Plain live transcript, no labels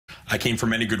I came for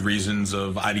many good reasons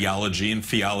of ideology and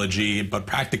theology, but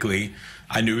practically,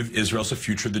 I knew Israel's the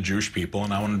future of the Jewish people,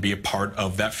 and I wanted to be a part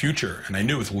of that future. And I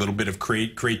knew with a little bit of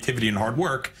creativity and hard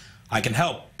work, I can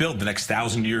help build the next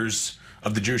 1,000 years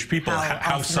of the Jewish people.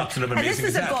 How substantive, amazing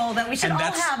is that? And this is a goal that we should all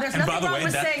have. There's nothing wrong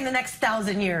with saying the next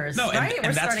 1,000 years, no, right?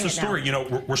 And that's the story. You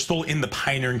know, we're still in the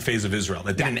pioneering phase of Israel.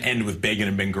 It didn't end with Begin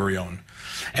and Ben-Gurion.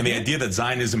 And the idea that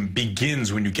Zionism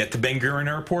begins when you get to Ben-Gurion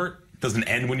Airport, doesn't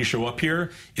end when you show up here,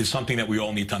 is something that we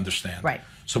all need to understand. Right.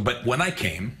 So, but when I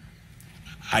came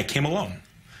alone.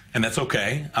 And that's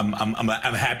okay. I'm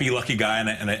a happy, lucky guy,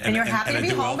 and you're happy to be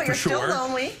home, but you're still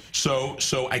lonely. So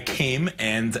I came,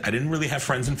 and I didn't really have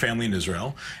friends and family in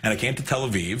Israel, and I came to Tel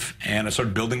Aviv, and I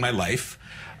started building my life.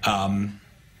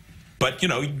 But you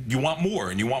know, you want more,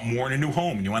 and you want more in a new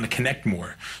home, and you want to connect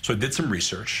more. So I did some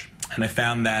research, and I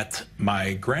found that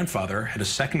my grandfather had a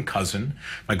second cousin.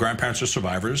 My grandparents are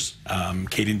survivors,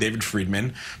 Katie and David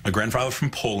Friedman. My grandfather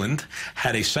from Poland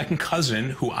had a second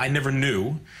cousin who I never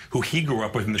knew, who he grew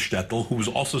up with in the shtetl, who was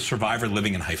also a survivor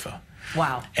living in Haifa.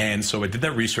 Wow. And so I did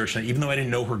that research, and even though I didn't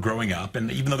know her growing up,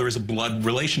 and even though there was a blood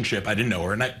relationship, I didn't know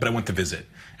her, but I went to visit,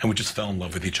 and we just fell in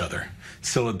love with each other.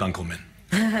 Scylla Dunkelman.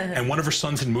 And one of her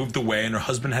sons had moved away, and her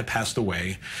husband had passed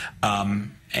away.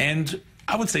 And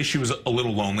I would say she was a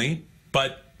little lonely,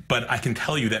 but I can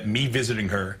tell you that me visiting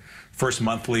her first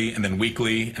monthly and then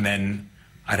weekly, and then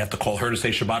I'd have to call her to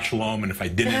say Shabbat Shalom, and if I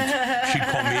didn't, she'd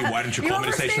call me. Why didn't you call me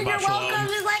to say Shabbat Shalom?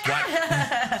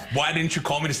 Why didn't you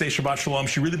call me to say Shabbat Shalom?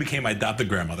 She really became my adopted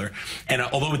grandmother. And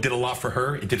although it did a lot for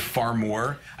her, it did far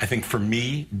more, I think, for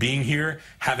me being here,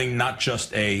 having not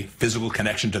just a physical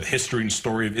connection to the history and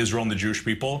story of Israel and the Jewish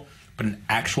people, but an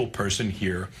actual person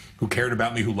here who cared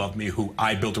about me, who loved me, who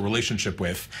I built a relationship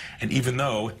with. And even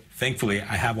though, thankfully,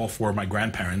 I have all four of my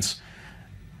grandparents,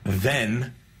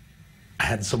 then I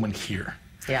had someone here.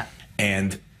 Yeah.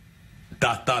 And ...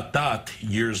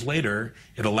 years later,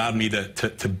 it allowed me to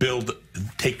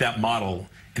take that model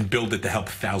and build it to help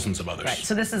thousands of others. Right.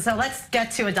 So let's get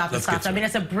to Adopt a Savta. I mean,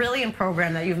 it's a brilliant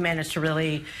program that you've managed to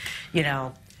really, you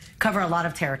know, cover a lot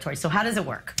of territory. So how does it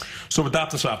work? So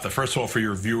Adopt a Savta, first of all, for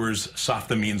your viewers,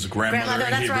 Savta means grandmother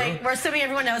in that's Hebrew. Right. We're assuming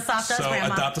everyone knows Savta is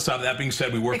grandma. Adopt a Savta. That being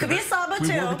said, we work with the Savta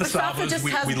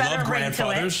too. We love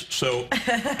grandfathers. So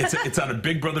it's on a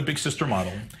big brother, big sister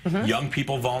model. Young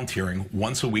people volunteering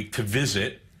once a week to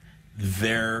visit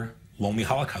their lonely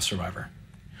Holocaust survivor.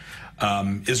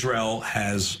 Israel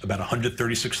has about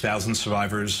 136,000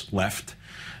 survivors left.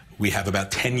 We have about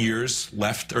 10 years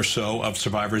left or so of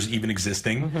survivors even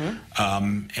existing,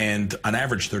 and on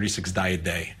average, 36 die a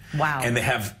day. Wow!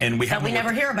 And we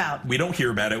never hear about. We don't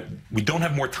hear about it. We don't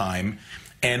have more time,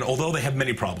 and although they have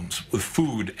many problems with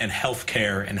food and health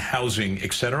care and housing,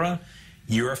 etc.,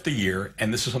 year after year,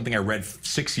 and this is something I read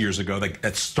 6 years ago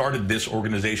that started this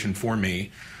organization for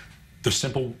me. The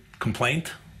simple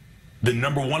complaint, the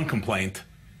number one complaint,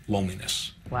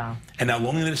 loneliness. Wow. And now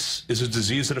loneliness is a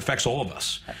disease that affects all of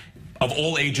us, of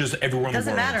all ages, everywhere in the world.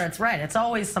 Doesn't matter. It's right. It's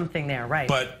always something there, right?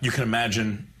 But you can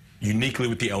imagine, uniquely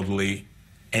with the elderly,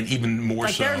 and even more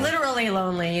so. They're literally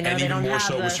lonely, you know. And they even don't more have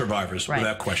so with survivors,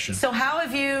 without question. So how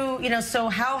have you, so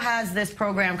how has this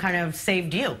program kind of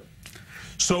saved you?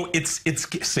 So it's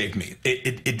saved me.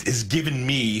 It has given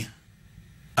me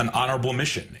an honorable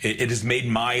mission. It has made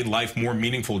my life more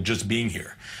meaningful just being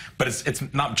here. But it's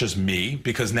not just me,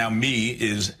 because now me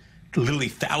is literally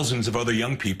thousands of other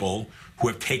young people who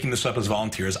have taken this up as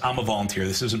volunteers. I'm a volunteer.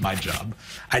 This isn't my job.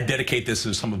 I dedicate this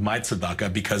as some of my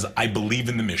tzedakah because I believe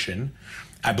in the mission.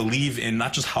 I believe in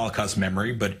not just Holocaust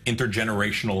memory, but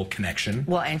intergenerational connection.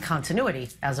 Well, and continuity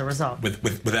as a result.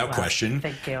 Without question.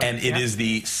 Thank you. And it is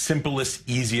the simplest,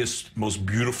 easiest, most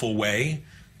beautiful way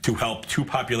to help two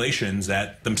populations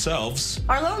that themselves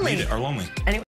are lonely. Anyway.